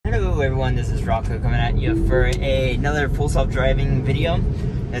Hello everyone, this is Rocco coming at you for another full self-driving video.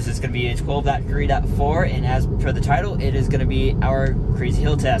 This is going to be a 12.3.4, and as per the title, it is going to be our Crazy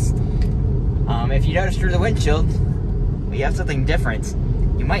Hill test. If you notice through the windshield, we have something different.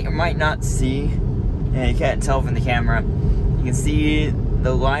 You might or might not see, and you can't tell from the camera. You can see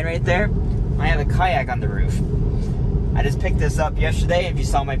the line right there. I have a kayak on the roof. I just picked this up yesterday. If you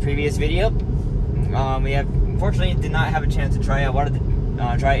saw my previous video, unfortunately did not have a chance to try it. I wanted to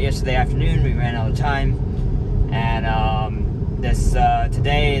try it yesterday afternoon. We ran out of time, and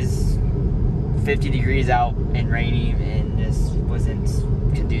today is 50 degrees out and rainy, and this wasn't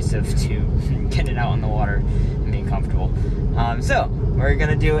conducive to getting out on the water and being comfortable. So we're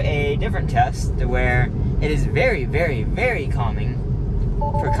gonna do a different test to where it is very, very, very calming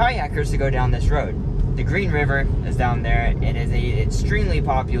for kayakers to go down this road. The Green River is down there. It is a extremely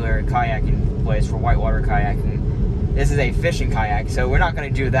popular kayaking place for whitewater kayaking. This is a fishing kayak, so we're not going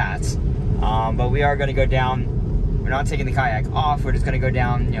to do that. But we are going to go down. We're not taking the kayak off. We're just going to go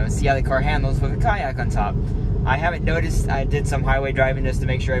down, see how the car handles with a kayak on top. I haven't noticed. I did some highway driving just to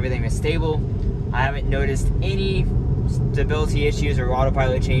make sure everything is stable. I haven't noticed any stability issues or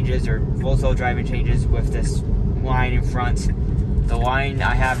autopilot changes or full self driving changes with this line in front. The line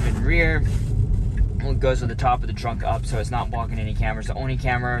I have in rear goes with the top of the trunk up, so it's not blocking any cameras. The only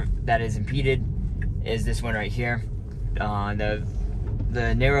camera that is impeded is this one right here. The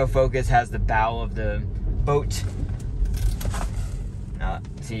narrow focus has the bow of the boat.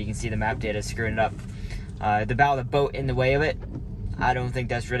 So you can see the map data screwing it up. The bow of the boat in the way of it. I don't think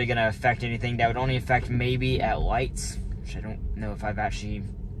that's really going to affect anything. That would only affect maybe at lights, which I don't know if I don't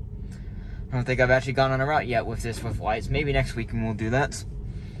think I've actually gone on a route yet with this with lights. Maybe next week we'll do that.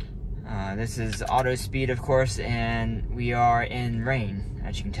 This is auto speed, of course, and we are in rain,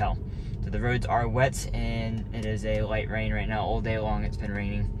 as you can tell. So the roads are wet, and it is a light rain right now. All day long it's been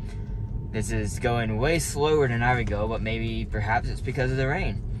raining. This is going way slower than I would go, but perhaps it's because of the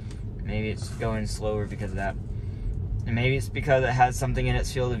rain. Maybe it's going slower because of that. And maybe it's because it has something in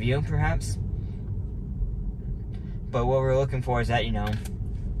its field of view, perhaps. But what we're looking for is that,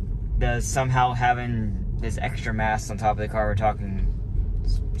 does somehow having this extra mass on top of the car, we're talking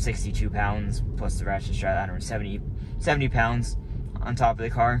 62 pounds plus the ratchet strap, I don't know, 70 pounds on top of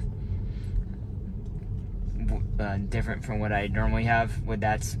the car, different from what I normally have, would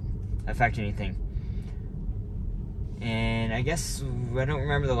that affect anything? And I guess, I don't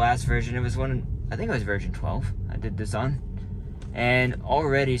remember the last version. It was I think it was version 12 I did this on, and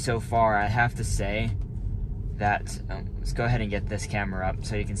already so far I have to say that, let's go ahead and get this camera up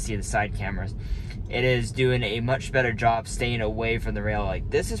so you can see the side cameras. It is doing a much better job staying away from the rail. Like,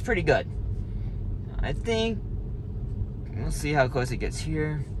 this is pretty good. I think, we'll see how close it gets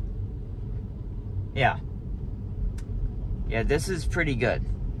here. Yeah, this is pretty good.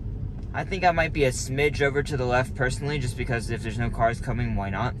 I think I might be a smidge over to the left personally, just because if there's no cars coming, why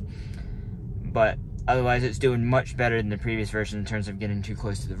not? But otherwise it's doing much better than the previous version in terms of getting too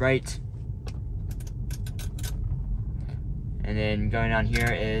close to the right. And then going down here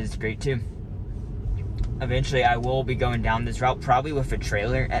is great too. Eventually I will be going down this route, probably with a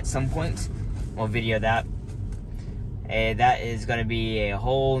trailer at some point. We'll video that. And that is going to be a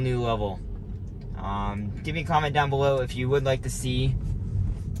whole new level. Give me a comment down below if you would like to see.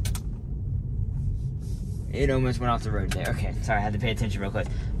 It almost went off the road there. Okay, sorry, I had to pay attention real quick.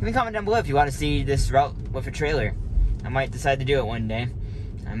 Give me a comment down below if you want to see this route with a trailer. I might decide to do it one day.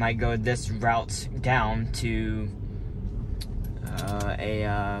 I might go this route down to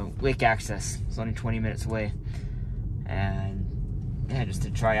a lake access. It's only 20 minutes away, and yeah, just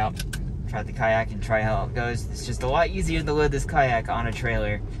to try the kayak and try how it goes. It's just a lot easier to load this kayak on a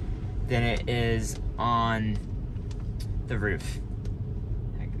trailer than it is on the roof.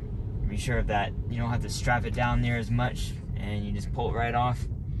 Be sure of that. You don't have to strap it down there as much, and you just pull it right off.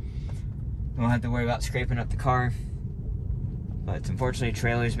 You don't have to worry about scraping up the car. But unfortunately,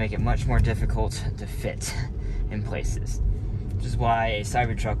 trailers make it much more difficult to fit in places, which is why a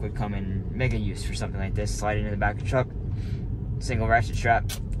Cybertruck would come in mega use for something like this. Slide into the back of the truck, single ratchet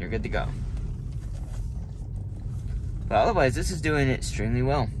strap, you're good to go. But otherwise, this is doing extremely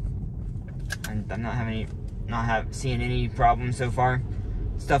well. And I'm not seeing any problems so far.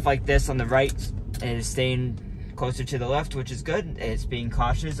 Stuff like this on the right is staying closer to the left, which is good. It's being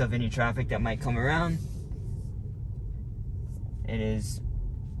cautious of any traffic that might come around. It is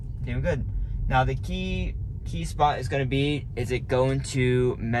doing good. Now the key spot is going to be, is it going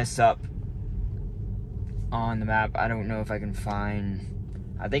to mess up on the map? I don't know if I can find,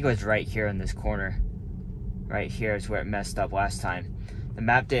 I think it was right here in this corner. Right here is where it messed up last time. The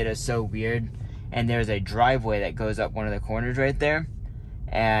map data is so weird, and there's a driveway that goes up one of the corners right there.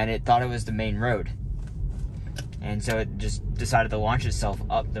 and it thought it was the main road. And so it just decided to launch itself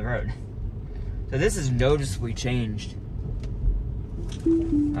up the road. So this is noticeably changed.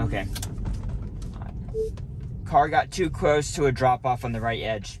 Okay. Car got too close to a drop off on the right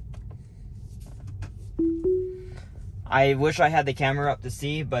edge. I wish I had the camera up to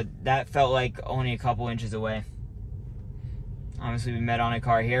see, but that felt like only a couple inches away. Obviously, we met on a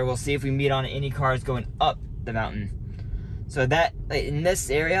car here. We'll see if we meet on any cars going up the mountain. So that, in this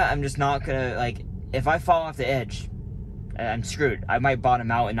area, I'm just not gonna, like, if I fall off the edge, I'm screwed. I might bottom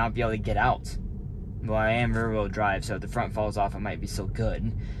out and not be able to get out. Well, I am rear-wheel drive, so if the front falls off, it might be still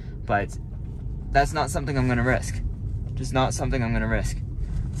good. But that's not something I'm gonna risk. Just not something I'm gonna risk.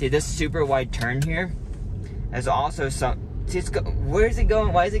 See, this super wide turn here is also some. See, where is it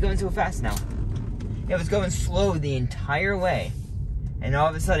going? Why is it going so fast now? It was going slow the entire way, and all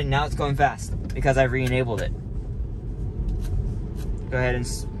of a sudden now it's going fast because I re-enabled it. Go ahead and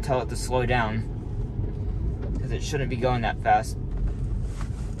tell it to slow down because it shouldn't be going that fast.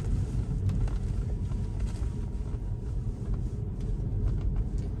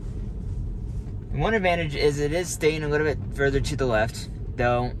 One advantage is it is staying a little bit further to the left,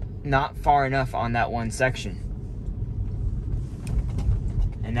 though not far enough on that one section.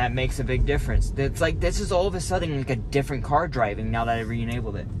 And that makes a big difference. It's like this is all of a sudden like a different car driving now that I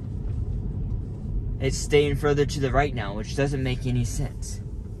re-enabled it. It's staying further to the right now, which doesn't make any sense.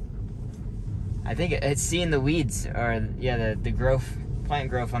 I think it's seeing the weeds, or yeah, the growth, plant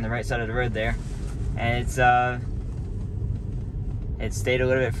growth on the right side of the road there. And it stayed a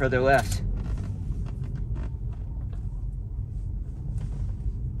little bit further left.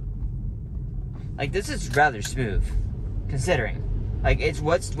 Like, this is rather smooth, considering. Like,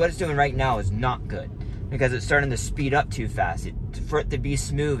 what it's doing right now is not good, because it's starting to speed up too fast. For it to be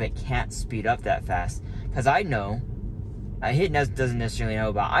smooth, it can't speed up that fast. Because I know, he doesn't necessarily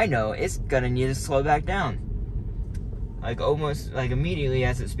know, but I know it's gonna need to slow back down. Like, almost, like, immediately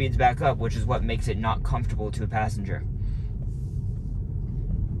as it speeds back up, which is what makes it not comfortable to a passenger.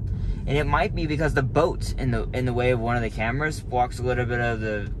 And it might be because the boat in the way of one of the cameras blocks a little bit of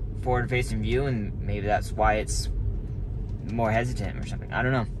the forward-facing view, and maybe that's why it's more hesitant or something. I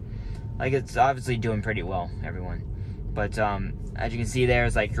don't know. Like, it's obviously doing pretty well, everyone. But as you can see there,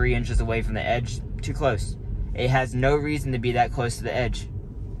 it's like 3 inches away from the edge. Too close. It has no reason to be that close to the edge.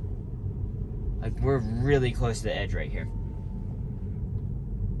 Like, we're really close to the edge right here.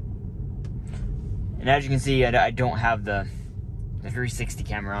 And as you can see, I don't have the 360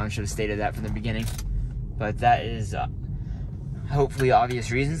 camera on. I should have stated that from the beginning. But that is hopefully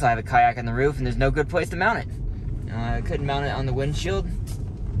obvious reasons. I have a kayak on the roof and there's no good place to mount it. I couldn't mount it on the windshield.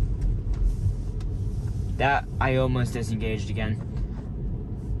 That I almost disengaged again.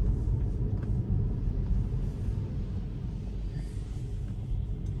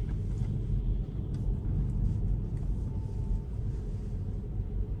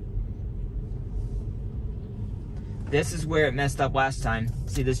 This is where it messed up last time.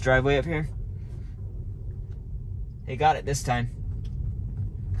 See this driveway up here? It got it this time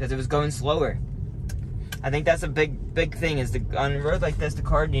because it was going slower. I think that's a big thing, is on a road like this, the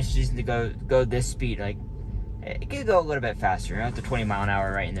car needs to go this speed. Like, it could go a little bit faster, up to 20 mile an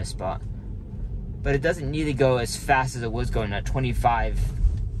hour right in this spot. But it doesn't need to go as fast as it was going at 25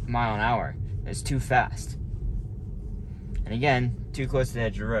 mile an hour. It's too fast. And again, too close to the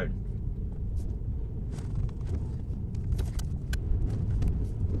edge of the road.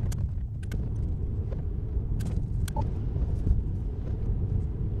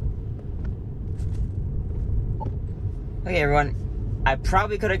 Okay, everyone, I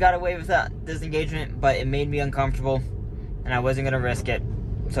probably could have got away with that disengagement, but it made me uncomfortable, and I wasn't going to risk it.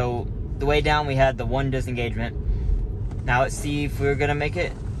 So, the way down, we had the one disengagement. Now, let's see if we're going to make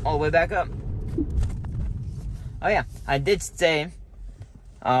it all the way back up. Oh, yeah, I did say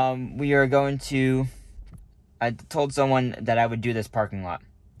we are going to... I told someone that I would do this parking lot.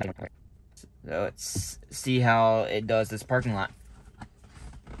 So, let's see how it does this parking lot.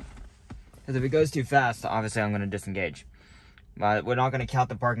 Because if it goes too fast, obviously I'm going to disengage. But we're not going to count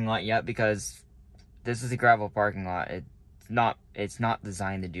the parking lot yet because this is a gravel parking lot. It's not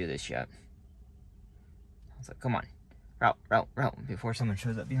designed to do this yet. I was like, come on. Route, before someone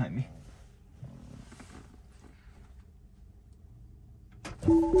shows up behind me.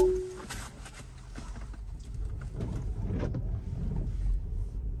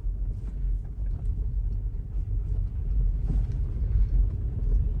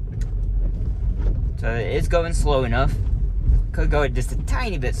 So it's going slow enough. Could go just a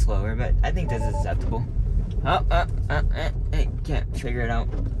tiny bit slower, but I think this is acceptable. I can't figure it out.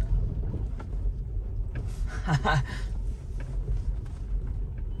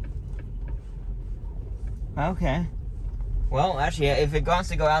 Okay. Well, actually, if it wants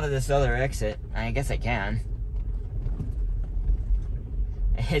to go out of this other exit, I guess it can.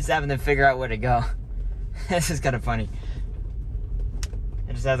 It's having to figure out where to go. This is kind of funny.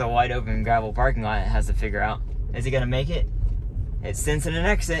 It just has a wide open gravel parking lot it has to figure out. Is it going to make it? It's sensing an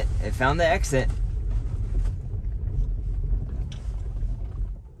exit. It found the exit.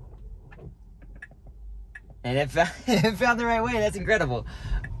 And it found the right way. That's incredible.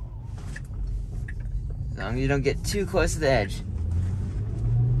 As long as you don't get too close to the edge.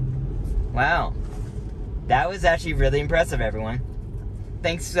 Wow. That was actually really impressive, everyone.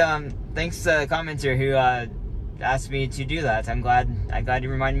 Thanks, commenter who asked me to do that. I'm glad you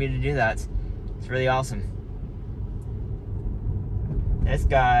reminded me to do that. It's really awesome. This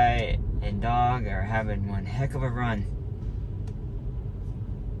guy and dog are having one heck of a run.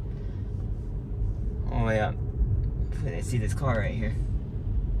 All the way up. Hopefully they see this car right here.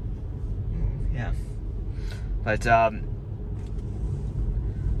 Yeah. But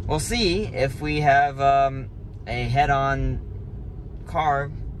we'll see if we have a head-on car,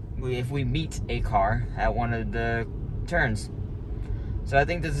 if we meet a car at one of the turns. So I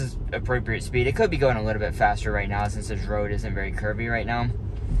think this is appropriate speed. It could be going a little bit faster right now since this road isn't very curvy right now.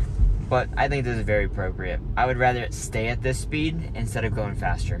 But I think this is very appropriate. I would rather it stay at this speed instead of going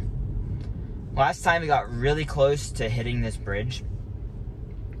faster. Last time we got really close to hitting this bridge,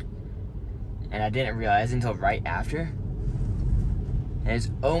 and I didn't realize until right after. And it's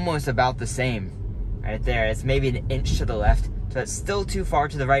almost about the same right there. It's maybe an inch to the left, so it's still too far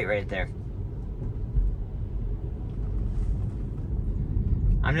to the right there.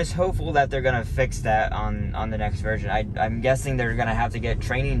 I'm just hopeful that they're gonna fix that on the next version. I'm guessing they're gonna have to get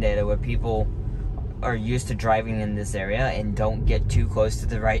training data where people are used to driving in this area and don't get too close to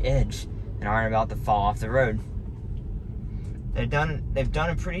the right edge and aren't about to fall off the road. They've done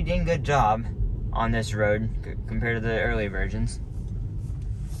a pretty dang good job on this road compared to the early versions.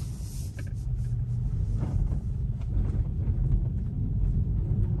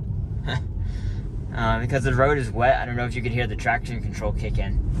 Because the road is wet, I don't know if you could hear the traction control kick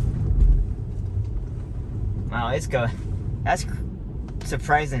in. Wow, it's going. That's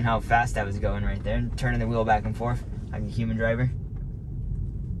surprising how fast that was going right there, turning the wheel back and forth like a human driver.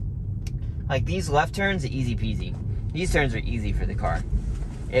 Like these left turns are easy peasy. These turns are easy for the car.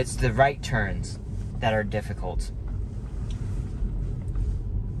 It's the right turns that are difficult.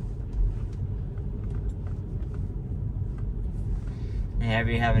 And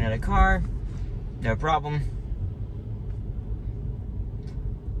if you have another car, no problem.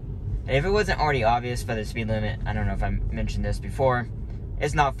 If it wasn't already obvious by the speed limit, I don't know if I mentioned this before,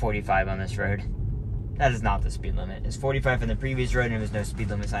 it's not 45 on this road. That is not the speed limit. It's 45 in the previous road and there was no speed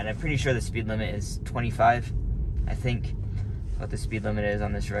limit sign. I'm pretty sure the speed limit is 25, I think. What the speed limit is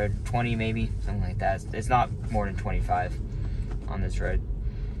on this road. 20 maybe, something like that. It's not more than 25 on this road.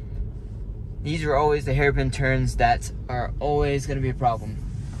 These are always the hairpin turns that are always going to be a problem.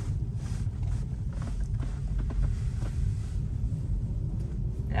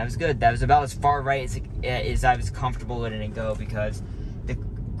 That was good. That was about as far right as I was comfortable letting it go because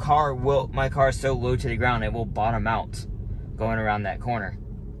my car is so low to the ground it will bottom out going around that corner.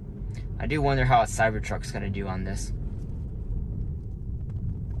 I do wonder how a Cybertruck's going to do on this.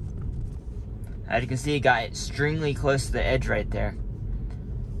 As you can see, it got extremely close to the edge right there.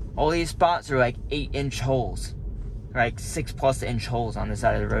 All these spots are like 8-inch holes. Like 6+ inch holes on the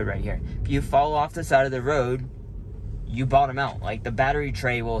side of the road right here. If you fall off the side of the road, you bottom out. Like the battery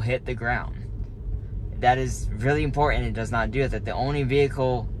tray will hit the ground. That is really important. It does not do that. The only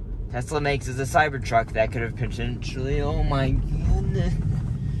vehicle Tesla makes is a Cybertruck that could have potentially, oh my goodness,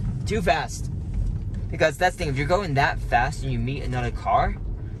 too fast. Because that's the thing, if you're going that fast and you meet another car,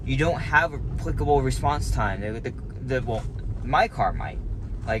 you don't have applicable response time. Well, my car might,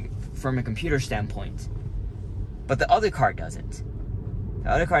 like from a computer standpoint, but the other car doesn't. The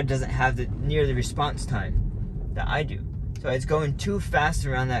other car doesn't have near the response time that I do. So it's going too fast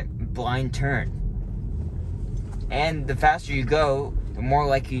around that blind turn. And the faster you go, the more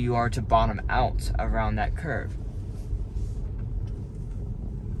likely you are to bottom out around that curve.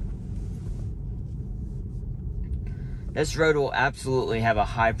 This road will absolutely have a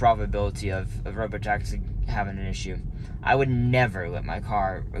high probability of robotaxi having an issue. I would never let my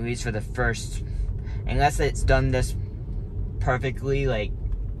car, at least for the first, unless it's done this perfectly, like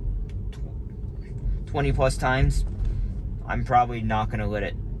 20+ times, I'm probably not going to let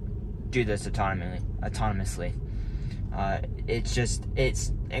it do this autonomously.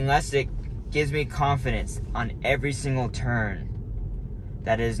 It's unless it gives me confidence on every single turn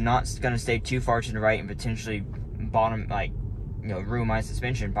that is not going to stay too far to the right and potentially bottom, like, ruin my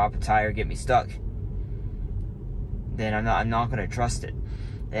suspension, pop a tire, get me stuck. then I'm not going to trust it.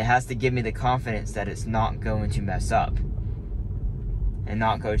 It has to give me the confidence that it's not going to mess up and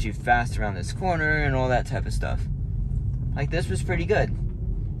not go too fast around this corner and all that type of stuff. Like, this was pretty good.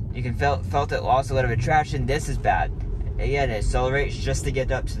 You can felt it lost a little bit of traction. This is bad. Again, it accelerates just to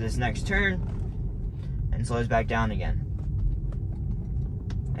get up to this next turn and slows back down again.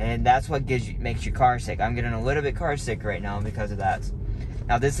 And that's what makes you car sick. I'm getting a little bit car sick right now because of that.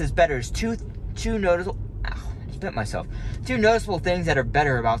 Now, this is better. There's two noticeable... Ow, I just bit myself. Two noticeable things that are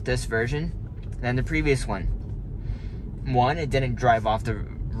better about this version than the previous one. One, it didn't drive off the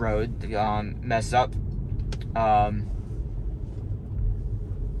road, mess up.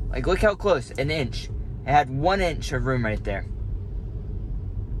 Like, look how close, an inch. It had 1 inch of room right there.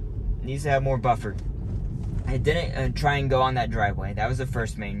 It needs to have more buffer. It didn't try and go on that driveway. That was the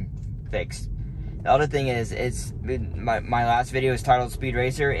first main fix. The other thing is, my last video is titled Speed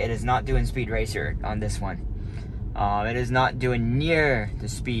Racer. It is not doing Speed Racer on this one. It is not doing near the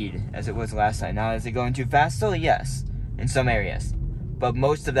speed as it was last time. Now, is it going too fast? Still, yes, in some areas. But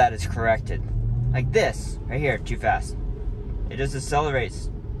most of that is corrected. Like this, right here, too fast. It just accelerates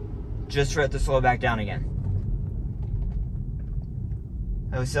just for it to slow back down again.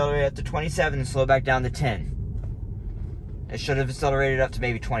 It will accelerate up to 27 and slow back down to 10. It should have accelerated up to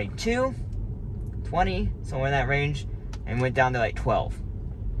maybe 22, 20, somewhere in that range, and went down to like 12.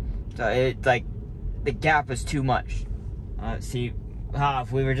 So it, like, the gap was too much. See,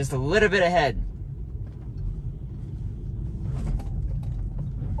 if we were just a little bit ahead.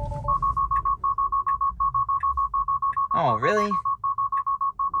 Oh, really?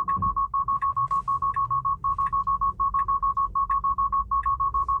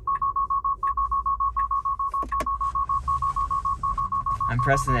 I'm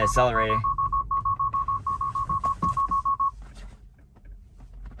pressing the accelerator.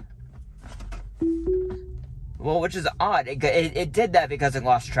 Well, which is odd. It did that because it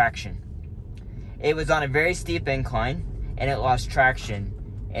lost traction. It was on a very steep incline, and it lost traction,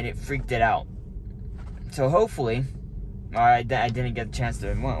 and it freaked it out. So hopefully, I didn't get a chance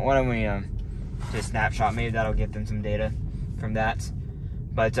to. Why don't we just snapshot? Maybe that'll give them some data from that.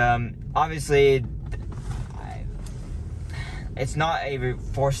 But obviously, it's not a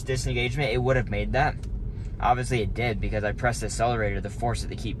forced disengagement. It would have made that. Obviously, it did because I pressed the accelerator to force it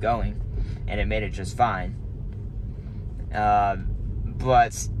to keep going, and it made it just fine.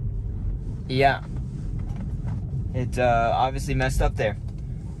 But yeah, it obviously messed up there.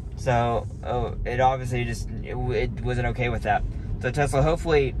 So it obviously it wasn't okay with that. So Tesla,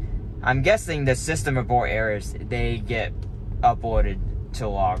 hopefully, I'm guessing the system abort errors, they get uploaded to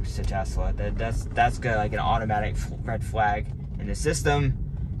logs to Tesla. That's good, like an automatic red flag in the system,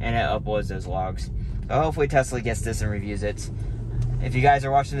 and it uploads those logs. So hopefully Tesla gets this and reviews it. If you guys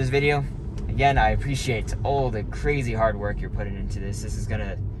are watching this video, again, I appreciate all the crazy hard work you're putting into this. This is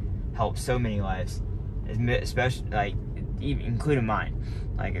gonna help so many lives, especially, like, even including mine.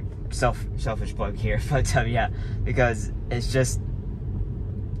 Like a selfish plug here, but yeah, because it's just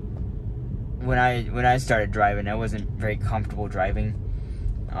when I started driving, I wasn't very comfortable driving,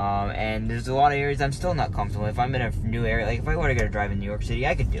 and there's a lot of areas I'm still not comfortable. If I'm in a new area, like if I were to go to drive in New York City,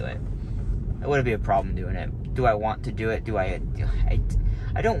 I could do it. It wouldn't be a problem doing it. Do I want to do it?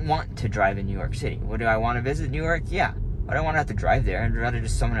 I don't want to drive in New York City. What, do I want to visit New York? Yeah. I don't want to have to drive there. I'd rather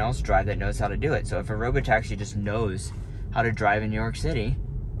just someone else drive that knows how to do it. So if a robotaxi just knows how to drive in New York City,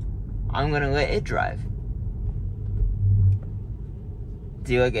 I'm going to let it drive.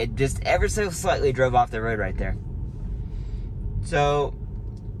 See, look, it just ever so slightly drove off the road right there. So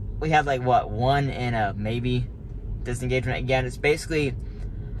we had like, what, 1 and a maybe disengagement. Again, it's basically,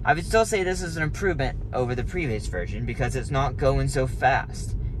 I would still say this is an improvement over the previous version because it's not going so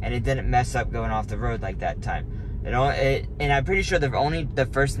fast. And it didn't mess up going off the road like that time. And I'm pretty sure the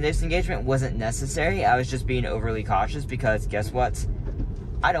first disengagement wasn't necessary. I was just being overly cautious because guess what?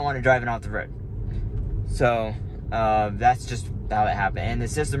 I don't want to drive it off the road. So that's just how it happened. And the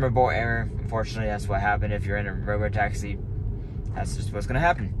system abort error, unfortunately, that's what happened. If you're in a robotaxi, that's just what's gonna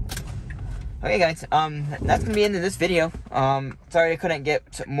happen. Okay, guys, that's gonna be the end of this video. Sorry I couldn't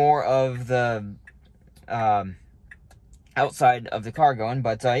get more of the outside of the car going,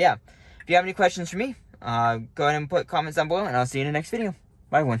 but yeah. If you have any questions for me, go ahead and put comments down below, and I'll see you in the next video.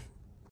 Bye, everyone.